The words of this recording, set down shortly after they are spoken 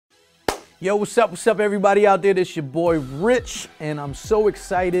Yo, what's up, everybody out there? This your boy Rich, and I'm so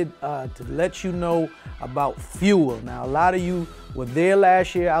excited to let you know about Fuel. Now, a lot of you were there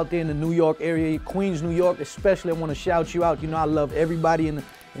last year out there in the New York area, Queens, New York, especially. I want to shout you out. You know, I love everybody in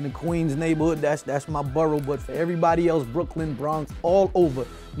the Queens neighborhood. That's my borough. But for everybody else, Brooklyn, Bronx, all over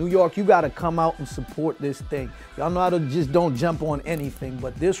New York, you got to come out and support this thing. Y'all know how to just don't jump on anything.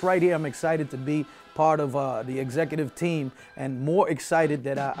 But this right here, I'm excited to be part of the executive team, and more excited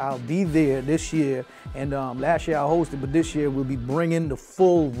that I'll be there this year. And last year I hosted, but this year we'll be bringing the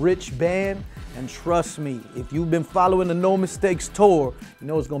full Rich band. And trust me, if you've been following the No Mistakes tour, you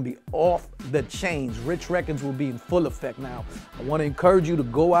know it's gonna be off the chains. Rich Records will be in full effect now. I wanna encourage you to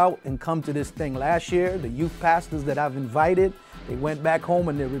go out and come to this thing. Last year, the youth pastors that I've invited, they went back home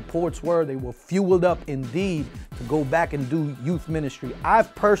and their reports were they were fueled up indeed to go back and do youth ministry.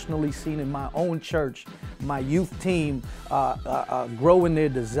 I've personally seen in my own church, my youth team grow in their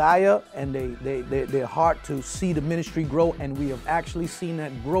desire and their heart to see the ministry grow, and we have actually seen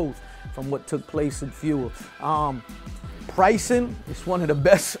that growth from what took place at Fuel. Pricing is one of the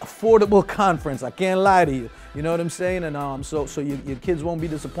best affordable conference. I can't lie to you. You know what I'm saying? And so your kids won't be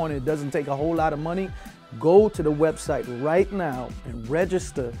disappointed. It doesn't take a whole lot of money. Go to the website right now and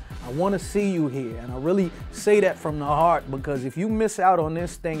register. I want to see you here. And I really say that from the heart, because if you miss out on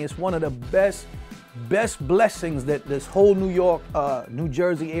this thing, it's one of the best blessings that this whole New York, New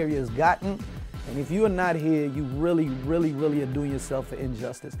Jersey area has gotten. And if you are not here, you really are doing yourself an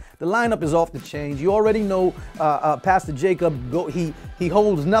injustice. The lineup is off the chains. You already know Pastor Jacob, he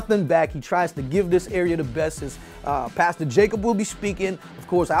holds nothing back. He tries to give this area the best. Pastor Jacob will be speaking. Of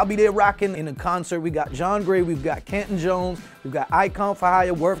course, I'll be there rocking in the concert. We got John Gray, we've got Kenton Jones, we've got Icon for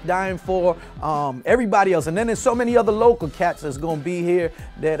Hire, Worth Dying For, everybody else. And then there's so many other local cats that's gonna be here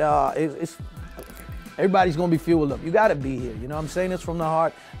that everybody's gonna be fueled up. You gotta be here. You know what I'm saying? It's from the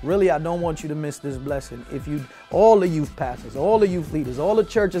heart. Really, I don't want you to miss this blessing. If you, all the youth pastors, all the youth leaders, all the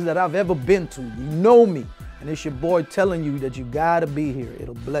churches that I've ever been to, you know me. And it's your boy telling you that you gotta be here.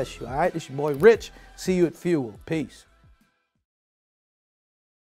 It'll bless you, all right? It's your boy Rich. See you at Fuel. Peace.